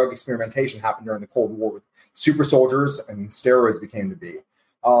lot of drug experimentation happened during the Cold War with super soldiers, and steroids became to be.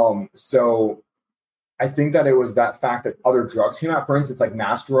 So I think that it was that fact that other drugs came out, for instance, like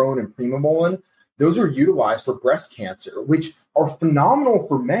Masteron and Primobolan. Those are utilized for breast cancer, which are phenomenal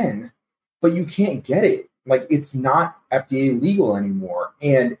for men, but you can't get it. Like it's not FDA legal anymore,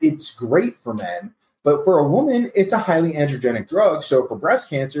 and it's great for men. But for a woman, it's a highly androgenic drug. So for breast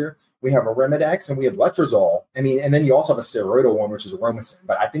cancer, we have Arimidex and we have Letrozole. I mean, and then you also have a steroidal one, which is Aromacin.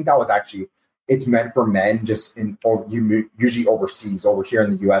 But I think that was actually, it's meant for men just usually overseas. Over here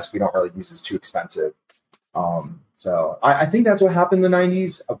in the US, we don't really use it. It's too expensive. So I think that's what happened in the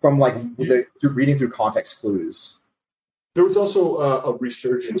 90s from reading through context clues. There was also a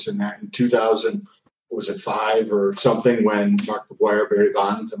resurgence in that in 2000. Was it 5 or something when Mark McGuire, Barry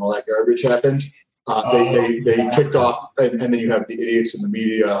Bonds, and all that garbage happened? They kicked off, and then you have the idiots in the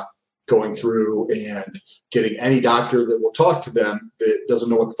media going through and getting any doctor that will talk to them that doesn't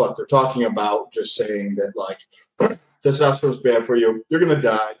know what the fuck they're talking about, just saying that like testosterone's bad for you, you're gonna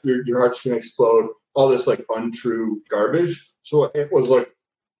die, your heart's gonna explode, all this like untrue garbage. So it was like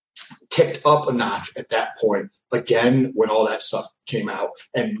kicked up a notch at that point again when all that stuff came out,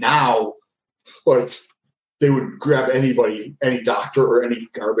 and now like they would grab anybody, any doctor or any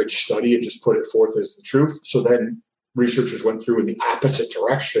garbage study and just put it forth as the truth. So then researchers went through in the opposite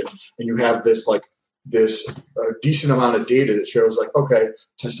direction, and you have this decent amount of data that shows like, okay,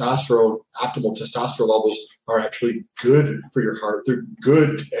 optimal testosterone levels are actually good for your heart. They're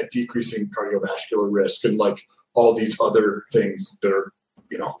good at decreasing cardiovascular risk and like all these other things that are,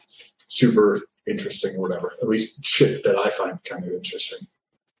 super interesting or whatever. At least shit that I find kind of interesting.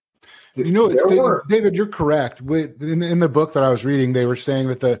 David, you're correct. In the book that I was reading, they were saying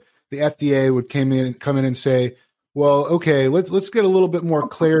that the FDA would come in and say, well, okay, let's get a little bit more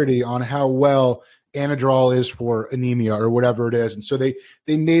clarity on how well Anadrol is for anemia or whatever it is. And so they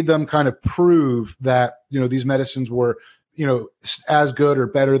made them kind of prove that, these medicines were, as good or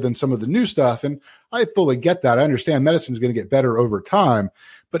better than some of the new stuff. And I fully get that. I understand medicine is going to get better over time.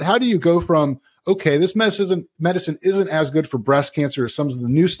 But how do you go from, okay, this medicine isn't as good for breast cancer as some of the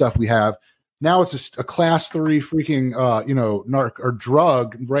new stuff we have. Now it's just a class 3 freaking, narc or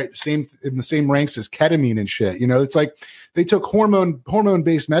drug, right? Same in the same ranks as ketamine and shit. It's like they took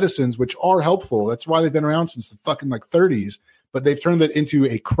hormone-based medicines, which are helpful. That's why they've been around since the fucking 30s, but they've turned it into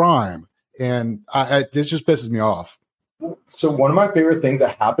a crime. And this just pisses me off. So one of my favorite things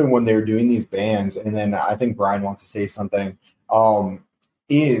that happened when they were doing these bans, and then I think Brian wants to say something,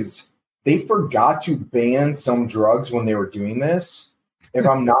 is they forgot to ban some drugs when they were doing this. If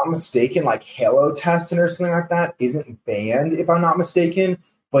I'm not mistaken, like halotestin or something like that isn't banned, if I'm not mistaken,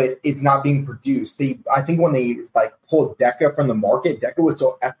 but it's not being produced. I think when they pulled DECA from the market, DECA was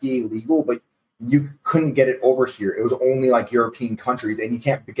still FDA legal, but you couldn't get it over here. It was only European countries, and you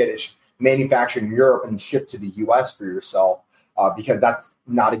can't get it manufactured in Europe and shipped to the US for yourself because that's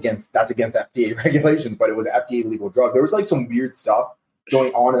against FDA regulations, but it was FDA legal drug. There was some weird stuff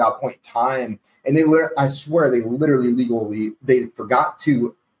going on at that point in time. And I swear they literally they forgot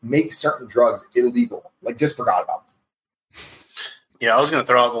to make certain drugs illegal, just forgot about them. Yeah, I was going to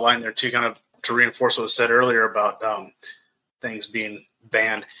throw out the line there too, kind of to reinforce what was said earlier about things being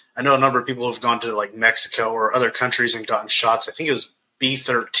banned. I know a number of people have gone to Mexico or other countries and gotten shots. I think it was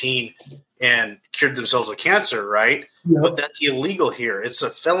B13 and cured themselves of cancer, right? Yep. But that's illegal here. It's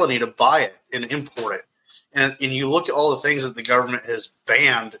a felony to buy it and import it. And you look at all the things that the government has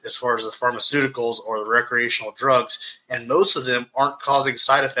banned as far as the pharmaceuticals or the recreational drugs, and most of them aren't causing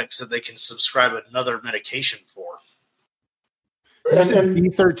side effects that they can subscribe another medication for. And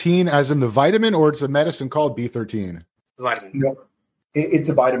B13 as in the vitamin, or it's a medicine called B13? Vitamin. No, it's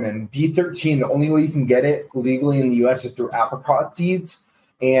a vitamin. B13, the only way you can get it legally in the U.S. is through apricot seeds,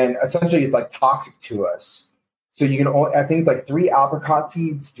 and essentially it's toxic to us. So you can only, I think it's 3 apricot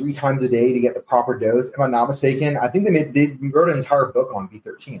seeds 3 times a day to get the proper dose. If I'm not mistaken, I think they wrote an entire book on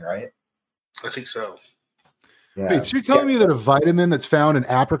B13, right? I think so. Yeah. Wait, so you're telling me that a vitamin that's found in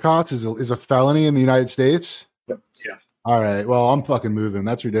apricots is a felony in the United States? Yep. Yeah. All right. Well, I'm fucking moving.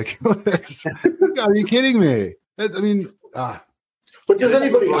 That's ridiculous. Are you kidding me? But does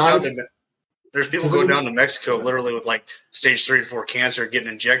anybody There's people going down to Mexico literally with stage 3 and 4 cancer, getting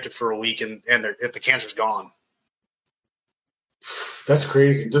injected for a week, and if the cancer's gone. That's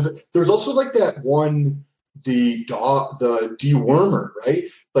crazy. There's also that one, the dewormer, right?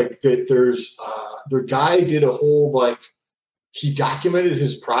 The guy did a whole he documented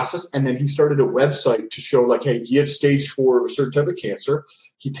his process, and then he started a website to show hey, he had stage 4 of a certain type of cancer.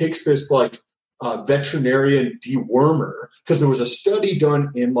 He takes this veterinarian dewormer, because there was a study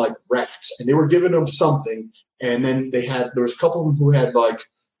done in rats, and they were giving them something, and then there was a couple of them who had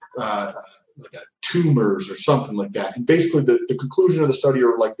tumors or something like that. And basically the conclusion of the study,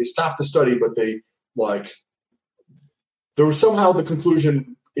 or they stopped the study, but they there was somehow the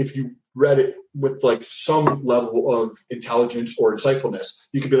conclusion, if you read it with some level of intelligence or insightfulness,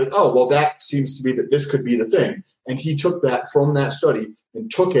 you could be oh, well, that seems to be that this could be the thing. And he took that from that study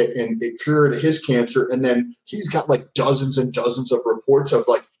and took it, and it cured his cancer. And then he's got dozens and dozens of reports of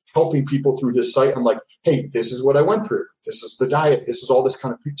helping people through his site. I'm hey, this is what I went through. This is the diet. This is all this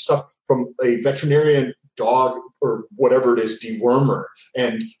kind of stuff from a veterinarian dog or whatever it is, dewormer,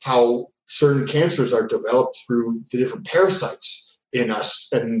 and how certain cancers are developed through the different parasites in us.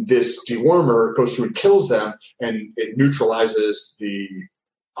 And this dewormer goes through and kills them, and it neutralizes the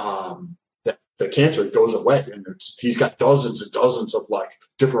cancer. It goes away. And he's got dozens and dozens of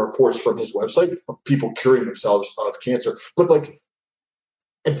different reports from his website of people curing themselves of cancer. But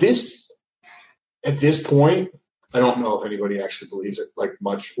at this point, I don't know if anybody actually believes it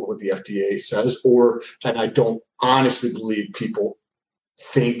much what the FDA says, and I don't honestly believe people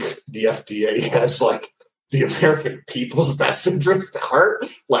think the FDA has the American people's best interest at heart.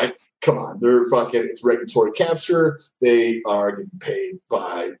 Come on, they're it's regulatory capture. They are getting paid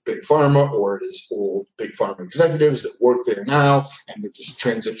by Big Pharma, or it is old Big Pharma executives that work there now, and they're just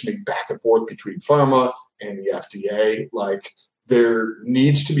transitioning back and forth between pharma and the FDA. There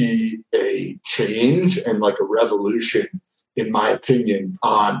needs to be a change and a revolution, in my opinion,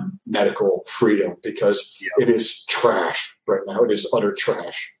 on medical freedom, because it is trash right now. It is utter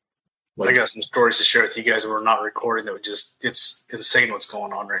trash. I got some stories to share with you guys that we're not recording that it's insane what's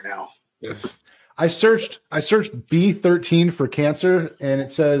going on right now. Yes. I searched B13 for cancer, and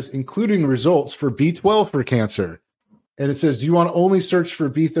it says including results for B12 for cancer. And it says, do you want to only search for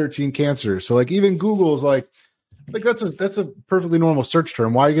B13 cancer? So even Google's Like that's a perfectly normal search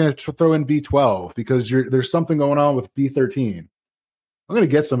term. Why are you going to throw in B12? Because there's something going on with B13. I'm going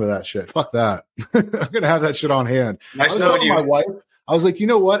to get some of that shit. Fuck that. I'm going to have that shit on hand. Nice I was telling my wife, I was like, you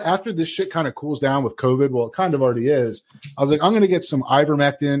know what? After this shit kind of cools down with COVID, well, it kind of already is. I was like, I'm going to get some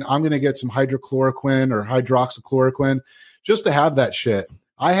ivermectin. I'm going to get some hydrochloroquine or hydroxychloroquine just to have that shit.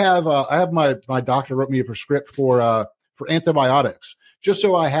 I have my doctor wrote me a prescript for antibiotics just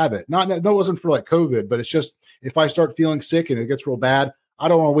so I have it. That wasn't for like COVID, but it's just if I start feeling sick and it gets real bad, I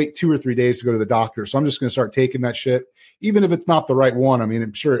don't want to wait 2 or 3 days to go to the doctor. So I'm just going to start taking that shit, even if it's not the right one. I mean,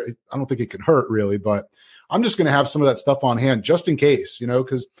 I'm sure I don't think it can hurt really, but I'm just going to have some of that stuff on hand just in case,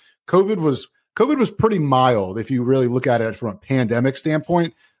 because COVID was pretty mild if you really look at it from a pandemic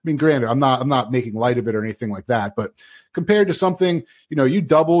standpoint. I mean, granted, I'm not making light of it or anything like that, but compared to something, you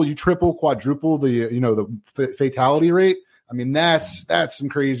double, you triple, quadruple the fatality rate. I mean, that's some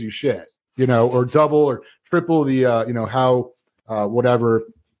crazy shit, or double or triple the whatever.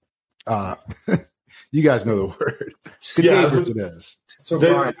 You guys know the word. Contagious it is. So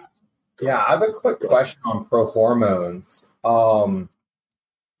Brian, I have a quick question on pro hormones.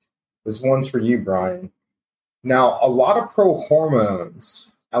 This one's for you, Brian. Now, a lot of pro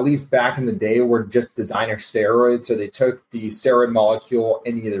hormones, at least back in the day, were just designer steroids. So they took the steroid molecule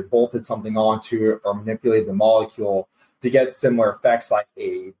and either bolted something onto it or manipulated the molecule to get similar effects like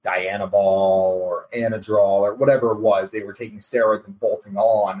a Dianabol or Anadrol or whatever it was. They were taking steroids and bolting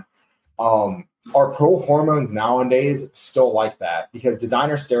on. Are pro hormones nowadays still like that? Because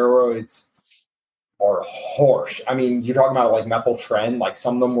designer steroids are harsh. I mean, you're talking about like methyltren, like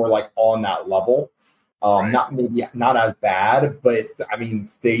some of them were like on that level. Not as bad, but I mean,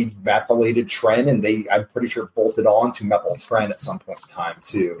 they methylated tren and I'm pretty sure bolted on to methyltren at some point in time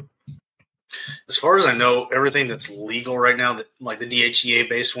too. As far as I know, everything that's legal right now, like the DHEA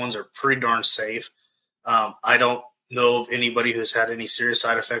based ones, are pretty darn safe. I don't know of anybody who's had any serious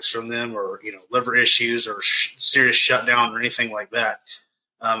side effects from them, or liver issues, or serious shutdown, or anything like that.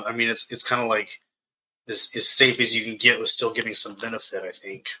 I mean, it's kind of like as safe as you can get with still getting some benefit, I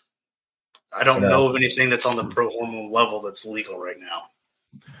think. I don't know of anything that's on the pro hormone level that's legal right now.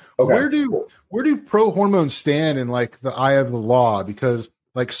 Okay. Where do pro hormones stand in like the eye of the law? Because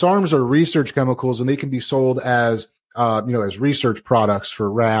like SARMs are research chemicals and they can be sold as as research products for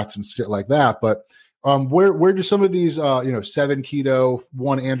rats and shit like that. But where do some of these 7 keto,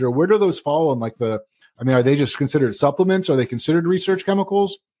 1 andro, where do those fall in like are they just considered supplements? Are they considered research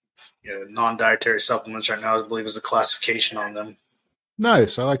chemicals? Yeah, non-dietary supplements right now, I believe, is the classification on them.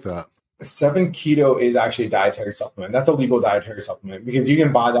 Nice. I like that. 7 keto is actually a dietary supplement. That's a legal dietary supplement because you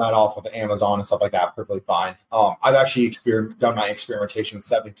can buy that off of Amazon and stuff like that perfectly fine. I've actually done my experimentation with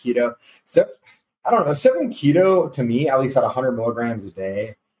 7 keto. So I don't know. 7 keto to me, at least at 100 milligrams a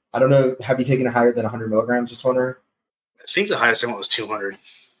day. I don't know. Have you taken it higher than 100 milligrams? Just wondering. I think the highest I went was 200.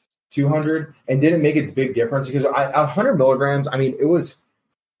 200, and didn't make a big difference because at 100 milligrams, I mean, it was.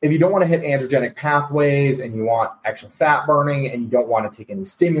 If you don't want to hit androgenic pathways and you want extra fat burning and you don't want to take any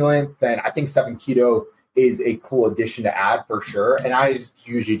stimulants, then I think 7 keto is a cool addition to add for sure. And I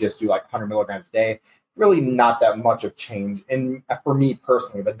usually just do like 100 milligrams a day. Really not that much of change. And for me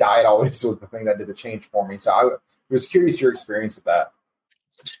personally, the diet always was the thing that did the change for me. So I was curious your experience with that.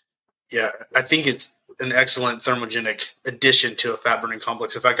 Yeah, I think it's an excellent thermogenic addition to a fat burning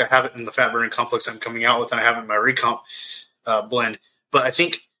complex. In fact, I have it in the fat burning complex I'm coming out with, and I have it in my Recomp blend. But I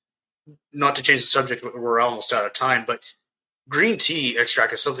think, not to change the subject, we're almost out of time, but green tea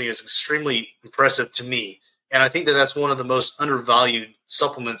extract is something that's extremely impressive to me. And I think that that's one of the most undervalued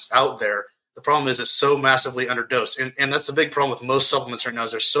supplements out there. The problem is it's so massively underdosed. And that's the big problem with most supplements right now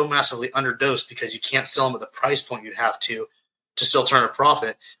is they're so massively underdosed because you can't sell them at the price point you'd have to still turn a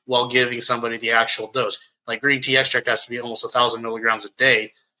profit while giving somebody the actual dose. Like green tea extract has to be almost 1,000 milligrams a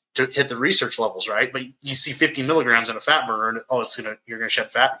day to hit the research levels, right? But you see 50 milligrams in a fat burner, and you're gonna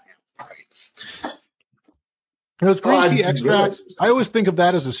shed fat. Right. Green tea extract. I always think of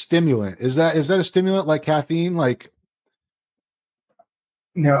that as a stimulant. Is that a stimulant like caffeine? Like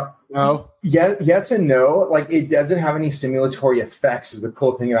no. Yeah, yes and no. Like it doesn't have any stimulatory effects. Is the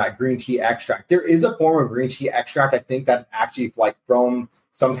cool thing about green tea extract. There is a form of green tea extract. I think that's actually like from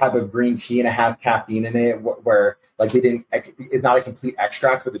some type of green tea and it has caffeine in it where like it's not a complete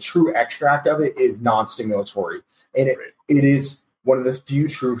extract, but the true extract of it is non-stimulatory. And it is one of the few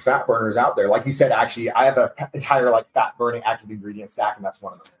true fat burners out there. Like you said, actually, I have an entire like fat burning active ingredient stack, and that's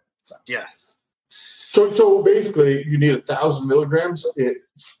one of them. So. Yeah. So basically, you need 1,000 milligrams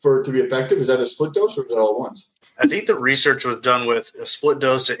for it to be effective. Is that a split dose or is it all at once? I think the research was done with a split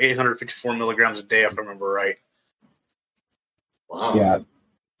dose at 854 milligrams a day, if I remember right. Wow. Yeah.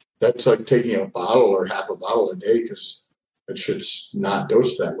 That's like taking a bottle or half a bottle a day because it shit's not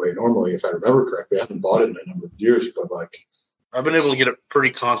dosed that way normally, if I remember correctly. I haven't bought it in a number of years, but like I've been able to get it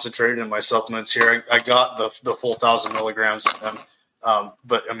pretty concentrated in my supplements here. I got the full 1,000 milligrams of them.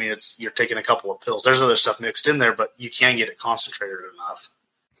 But I mean, you're taking a couple of pills. There's other stuff mixed in there, but you can't get it concentrated enough.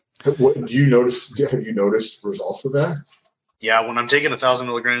 what do you notice? Have you noticed results with that? Yeah, when I'm taking 1,000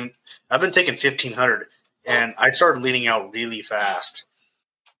 milligram, I've been taking 1,500, and I started leaning out really fast.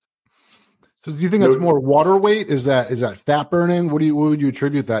 So do you think that's more water weight? Is that fat burning? What would you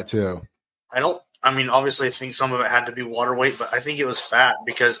attribute that to? I mean, obviously, I think some of it had to be water weight, but I think it was fat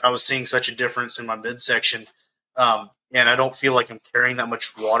because I was seeing such a difference in my midsection. And I don't feel like I'm carrying that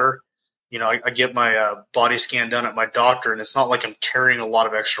much water. You know, I get my body scan done at my doctor, and it's not like I'm carrying a lot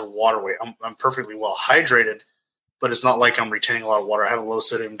of extra water weight. I'm perfectly well hydrated, but it's not like I'm retaining a lot of water. I have a low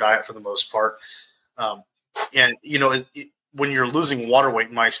sodium diet for the most part. And, you know, when you're losing water weight,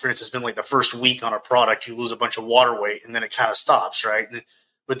 in my experience has been like the first week on a product, you lose a bunch of water weight, and then it kind of stops, right? And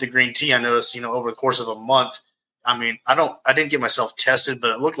with the green tea, I noticed, you know, over the course of a month, I mean, I didn't get myself tested,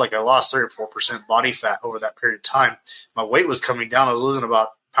 but it looked like I lost 3 or 4% body fat over that period of time. My weight was coming down. I was losing about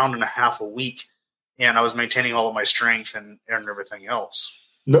 1.5 pounds a week, and I was maintaining all of my strength and everything else.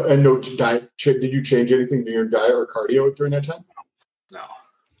 No diet. Did you change anything to your diet or cardio during that time? No.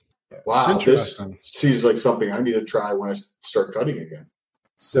 Wow, this seems like something I need to try when I start cutting again.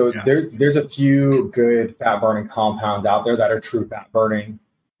 So there's a few good fat burning compounds out there that are true fat burning.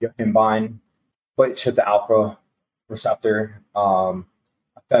 Yohimbine, but it's the alpha receptor,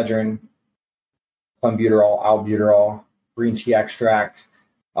 ephedrine, clenbuterol, albuterol, green tea extract.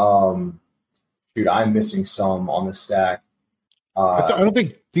 I'm missing some on the stack. I don't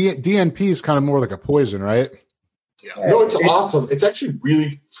think DNP is kind of more like a poison, right? Yeah. No, it's awesome. It's actually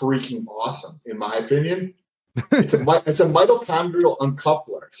really freaking awesome, in my opinion. It's a mitochondrial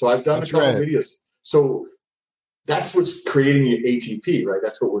uncoupler. So I've done a couple of videos. So that's what's creating your ATP, right?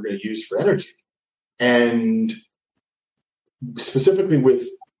 That's what we're going to use for energy. And specifically with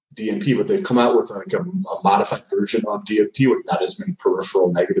DNP, but they've come out with like a modified version of DNP with not as many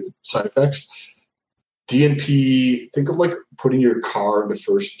peripheral negative side effects. DNP, think of like putting your car into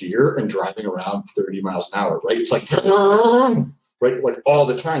first gear and driving around 30 miles an hour, right? It's like, right, like all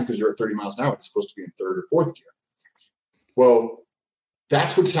the time because you're at 30 miles an hour. It's supposed to be in third or fourth gear. Well,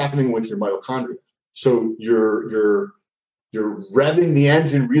 that's what's happening with your mitochondria. So you're revving the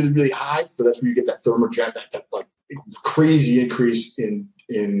engine really, really high, but that's where you get that thermogen, that like crazy increase in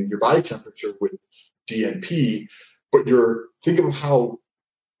your body temperature with DNP. But think of how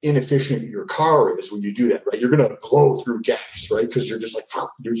inefficient your car is when you do that, right? You're going to blow through gas, right? Because you're just like,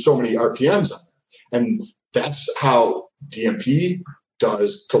 there's so many RPMs on there. And that's how DNP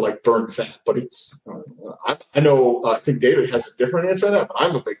does to like burn fat. But it's, I know, I think David has a different answer on that, but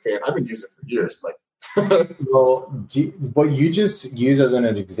I'm a big fan. I've been using it for years. Like, well, what you just used as an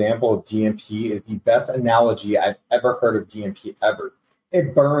example of DNP is the best analogy I've ever heard of DNP ever.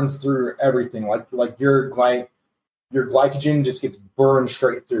 It burns through everything. Like your glycogen just gets burned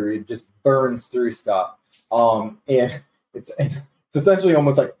straight through. It just burns through stuff. And it's essentially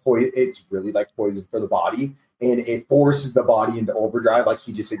almost like it's really like poison for the body, and it forces the body into overdrive, like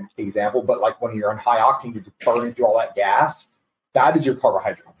he just example. But like when you're on high octane, you're just burning through all that gas. That is your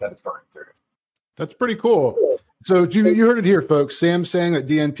carbohydrates that it's burning through. That's pretty cool. So you heard it here, folks. Sam's saying that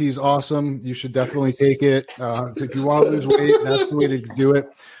DNP is awesome. You should definitely take it. If you want to lose weight, that's the way to do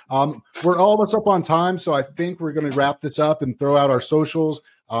it. We're almost up on time, so I think we're going to wrap this up and throw out our socials.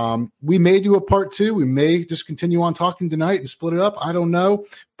 We may do a part 2. We may just continue on talking tonight and split it up. I don't know,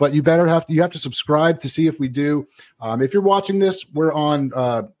 but you have to subscribe to see if we do. If you're watching this, we're on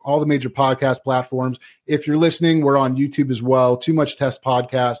all the major podcast platforms. If you're listening, we're on YouTube as well. Too Much Test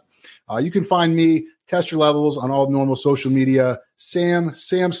Podcast. You can find me, Test Your Levels, on all normal social media. Sam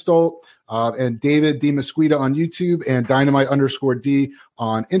Stolt, and David D. Mesquita on YouTube, and Dynamite_D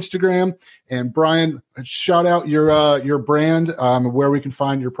on Instagram. And Brian, shout out your brand, where we can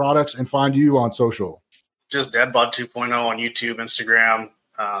find your products and find you on social. Just Dadbod 2.0 on YouTube, Instagram.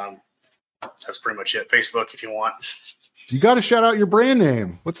 That's pretty much it. Facebook, if you want. You got to shout out your brand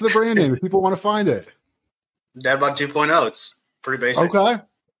name. What's the brand name if people want to find it? Dadbod 2.0. It's pretty basic. Okay.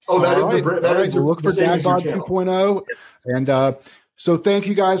 Oh, that is the brand. That is we'll look for Dadbod 2.0. And so thank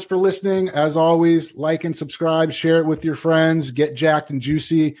you guys for listening. As always, like and subscribe, share it with your friends, get jacked and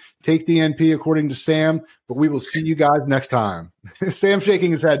juicy, take DNP according to Sam, but we will see you guys next time. Sam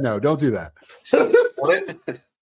shaking his head no. Don't do that.